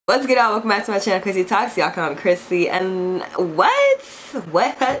What's good, y'all? Welcome back to my channel, Chrissyy Talks. Y'all call me Chrissyy. And what?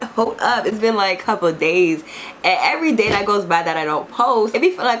 Hold up. It's been like a couple of days. And every day that goes by that I don't post, it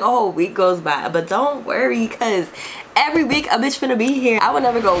be feel like a whole week goes by. But don't worry, because every week a bitch finna be here. I would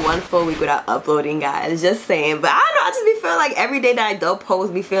never go one full week without uploading, guys. Just saying. But I don't know, I just be feeling like every day that I don't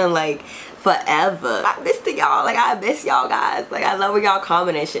post be feeling like forever. I missed it, y'all. Like, I miss y'all guys. Like, I love when y'all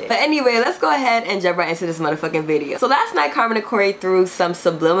comment and shit. But anyway, let's go ahead and jump right into this motherfucking video. So last night, Carmen and Corey threw some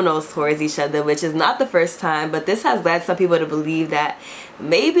subliminals towards each other, which is not the first time, but this has led some people to believe that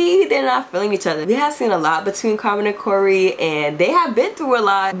maybe they're not feeling each other. We have seen a lot between Carmen and Corey, and they have been through a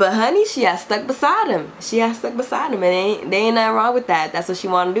lot, but honey, she has stuck beside him. She has stuck beside him, and there ain't nothing wrong with that. That's what she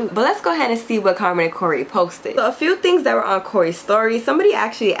want to do. But let's go ahead and see what Carmen and Corey posted. So a few things that were on Corey's story. Somebody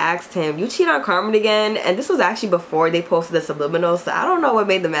actually asked him, "You cheat on Carmen again?" And this was actually before they posted the subliminal, so I don't know what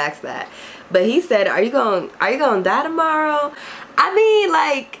made them ask that. But he said, are you gonna die tomorrow? I mean,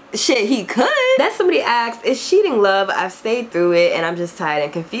 like, shit, he could. Then somebody asked, "Is cheating love? I've stayed through it and I'm just tired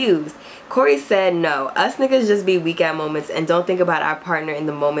and confused." Corey said, "No, us niggas just be weak at moments and don't think about our partner in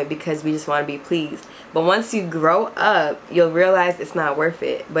the moment because we just want to be pleased. But once you grow up, you'll realize it's not worth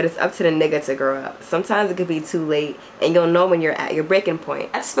it. But it's up to the nigga to grow up. Sometimes it could be too late and you'll know when you're at your breaking point."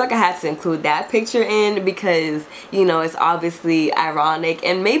 I just feel like I had to include that picture in because, you know, it's obviously ironic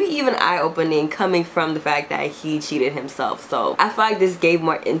and maybe even eye-opening coming from the fact that he cheated himself. So I feel like this gave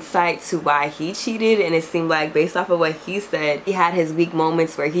more insight to why he cheated, and it seemed like based off of what he said, he had his weak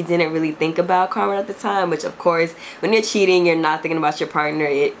moments where he didn't really think about Carmen at the time, which of course, when you're cheating, you're not thinking about your partner.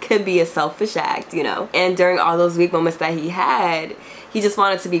 It could be a selfish act, you know. And during all those weak moments that he had, he just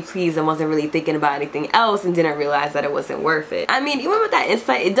wanted to be pleased and wasn't really thinking about anything else and didn't realize that it wasn't worth it. I mean, even with that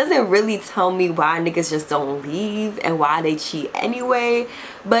insight, it doesn't really tell me why niggas just don't leave and why they cheat anyway.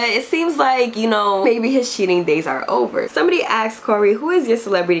 But it seems like, you know, maybe his cheating days are over. Somebody asked Corey, "Who is your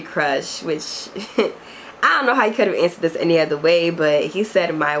celebrity crush?" Which I don't know how he could have answered this any other way, but he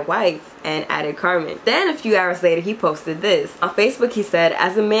said, "My wife," and added Carmen. Then a few hours later, he posted this. On Facebook, he said,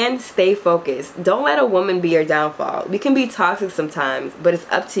 "As a man, stay focused. Don't let a woman be your downfall. We can be toxic sometimes, but it's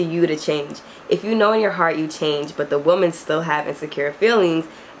up to you to change. If you know in your heart you change, but the women still have insecure feelings,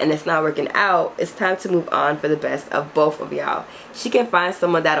 and it's not working out, it's time to move on for the best of both of y'all. She can find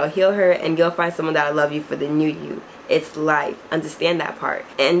someone that'll heal her, and you'll find someone that'll love you for the new you. It's life. Understand that part."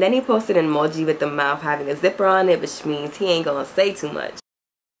 And then he posted an emoji with the mouth having a zipper on it, which means he ain't gonna say too much.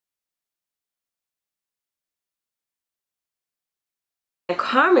 And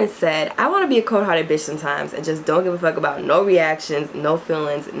Carmen said, "I want to be a cold-hearted bitch sometimes and just don't give a fuck about no reactions, no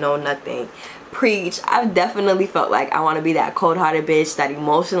feelings, no nothing." Preach. I've definitely felt like I want to be that cold-hearted bitch, that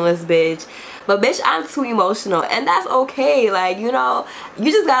emotionless bitch. But bitch, I'm too emotional, and that's okay. Like, you know,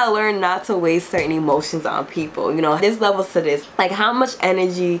 you just gotta learn not to waste certain emotions on people. You know, there's levels to this. Like, how much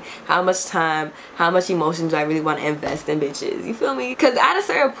energy, how much time, how much emotions do I really want to invest in bitches? You feel me? Because at a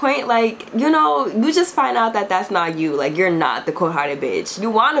certain point, like, you know, you just find out that that's not you. Like, you're not the cold-hearted bitch.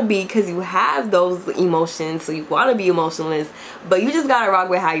 You want to be because you have those emotions, so you want to be emotionless, but you just gotta rock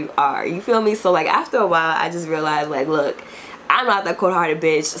with how you are. You feel me? So, like, after a while, I just realized, like, look, I'm not that cold-hearted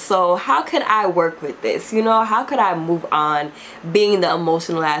bitch, so how could I work with this? You know, how could I move on being the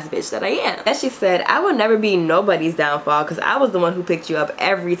emotional ass bitch that I am? And she said, "I will never be nobody's downfall because I was the one who picked you up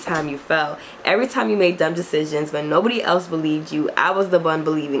every time you fell. Every time you made dumb decisions when nobody else believed you, I was the one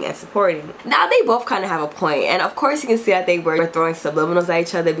believing and supporting." Now, they both kind of have a point, and of course you can see that they were throwing subliminals at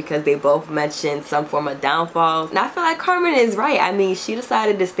each other because they both mentioned some form of downfalls. And I feel like Carmen is right. I mean, she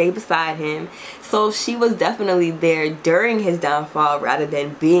decided to stay beside him, so she was definitely there during his downfall rather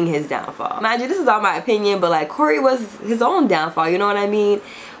than being his downfall. Mind you, this is all my opinion, but like, Corey was his own downfall, you know what I mean?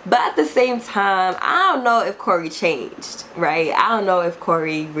 But at the same time, I don't know if Corey changed, right? I don't know if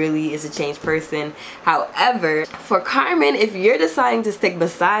Corey really is a changed person. However, for Carmen, if you're deciding to stick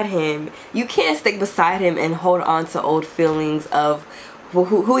beside him, you can't stick beside him and hold on to old feelings of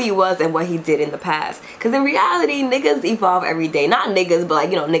who he was and what he did in the past. Because in reality, niggas evolve every day. Not niggas, but like,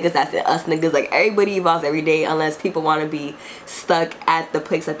 you know, niggas that's us niggas. Like, everybody evolves every day unless people want to be stuck at the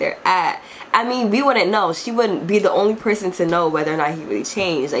place that they're at. I mean, we wouldn't know. She wouldn't be the only person to know whether or not he really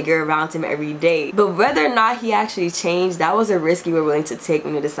changed. Like, you're around him every day. But whether or not he actually changed, that was a risk you were willing to take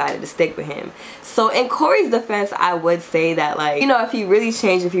when you decided to stick with him. So in Corey's defense, I would say that, like, you know, if he really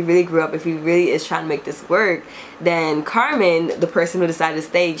changed, if he really grew up, if he really is trying to make this work, then Carmen, the person who decided to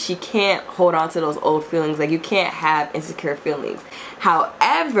stay, she can't hold on to those old feelings. Like, you can't have insecure feelings.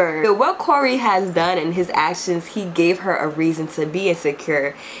 However, what Corey has done in his actions, he gave her a reason to be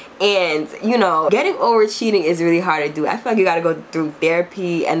insecure. And, you know, getting over cheating is really hard to do. I feel like you gotta go through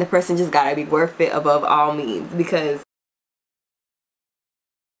therapy, and the person just gotta be worth it above all means, because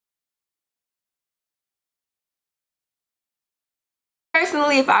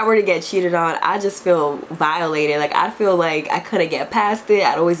Personally, if I were to get cheated on, I just feel violated. Like, I feel like I couldn't get past it.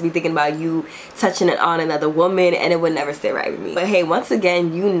 I'd always be thinking about you touching it on another woman, and it would never sit right with me. But hey, once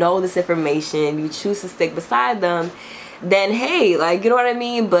again, you know this information, you choose to stick beside them, then hey, like, you know what I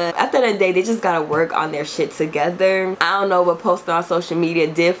mean? But at the end of the day, they just gotta work on their shit together. I don't know what posting on social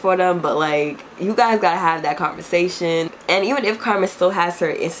media did for them, but like, you guys gotta have that conversation. And even if Carmen still has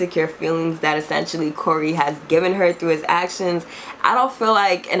her insecure feelings that essentially Corey has given her through his actions, I don't feel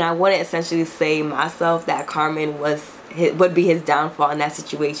like, and I wouldn't essentially say myself that Carmen would be his downfall in that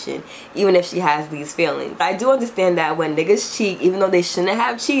situation, even if she has these feelings. I do understand that when niggas cheat, even though they shouldn't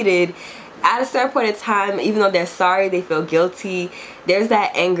have cheated, at a certain point in time, even though they're sorry, they feel guilty, there's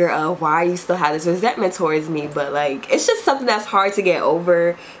that anger of why you still have this resentment towards me. But like, it's just something that's hard to get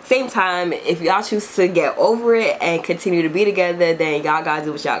over. Same time, if y'all choose to get over it and continue to be together, then y'all gotta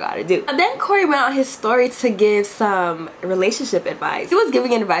do what y'all gotta do. And then Corey went on his story to give some relationship advice. He was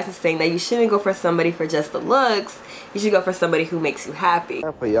giving advice and saying that you shouldn't go for somebody for just the looks, you should go for somebody who makes you happy.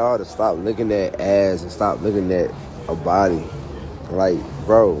 For y'all to stop looking at ass and stop looking at a body. Like,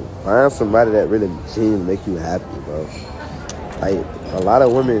 bro, find somebody that really genuinely make you happy, bro. Like, a lot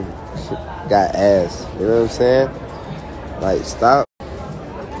of women got ass, you know what I'm saying? Like, stop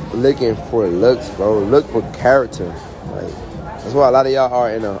looking for looks, bro. Look for character. Like, that's why a lot of y'all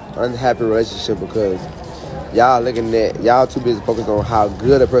are in an unhappy relationship, because y'all too busy focused on how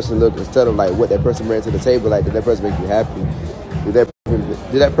good a person looks instead of like what that person brings to the table. Like, did that person make you happy?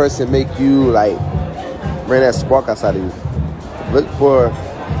 Did that person make you like bring that spark outside of you? Look for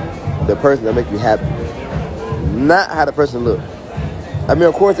the person that make you happy, not how the person look. I mean,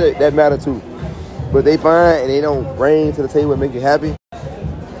 of course that matter too, but they fine and they don't bring to the table and make you happy,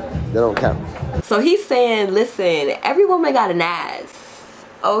 they don't count. So he's saying, listen, every woman got an ass,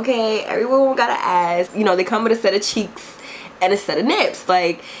 okay? Every woman got an ass. You know, they come with a set of cheeks and a set of nips.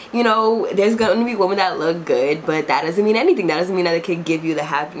 Like, you know, there's gonna be women that look good, but that doesn't mean anything. That doesn't mean that they can give you the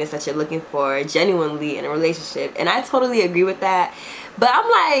happiness that you're looking for genuinely in a relationship. And I totally agree with that. But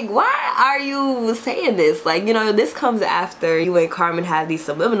I'm like, why are you saying this? Like, you know, this comes after you and Carmen have these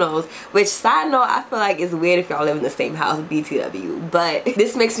subliminals, which, side note, I feel like it's weird if y'all live in the same house, BTW. But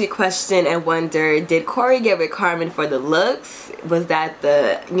this makes me question and wonder, did Corey get with Carmen for the looks? Was that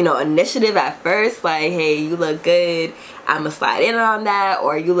the, you know, initiative at first? Like, hey, you look good, I'ma slide in on that,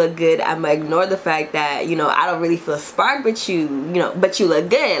 or you look good, I'ma ignore the fact that, you know, I don't really feel a spark with you, you know, but you look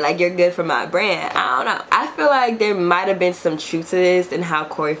good, like you're good for my brand. I don't know. I feel like there might have been some truth to this and how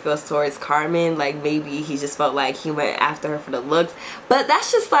Corey feels towards Carmen. Like, maybe he just felt like he went after her for the looks, but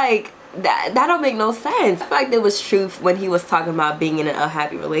that's just like, that don't make no sense. I feel like there was truth when he was talking about being in an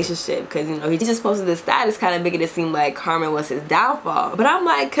unhappy relationship, because, you know, he just posted this status kind of making it seem like Carmen was his downfall. But I'm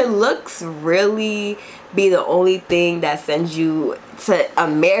like, could looks really be the only thing that sends you to a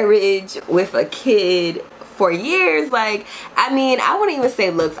marriage with a kid for years? Like, I mean, I wouldn't even say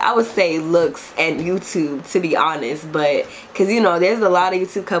looks, I would say looks and YouTube, to be honest. But because, you know, there's a lot of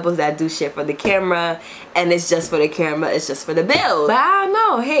YouTube couples that do shit for the camera, and it's just for the camera, it's just for the bill. But I don't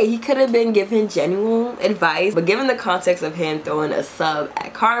know, hey, he could have been giving genuine advice, but given the context of him throwing a sub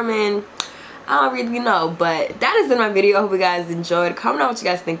at Carmen, I don't really know. But that is in my video. I hope you guys enjoyed. Comment down what you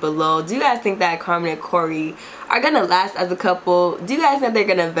guys think below. Do you guys think that Carmen and Corey are gonna last as a couple? Do you guys think they're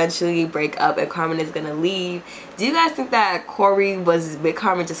gonna eventually break up and Carmen is gonna leave? Do you guys think that Corey was with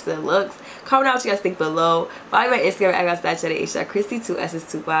Carmen just for the looks? Comment down what you guys think below. Follow me on Instagram at Chrissyy, 2 S's,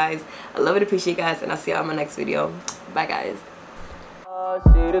 2 Y's. I love and appreciate you guys, and I'll see y'all in my next video. Bye, guys.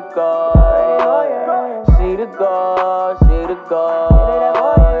 She the girl, she the girl, she the girl.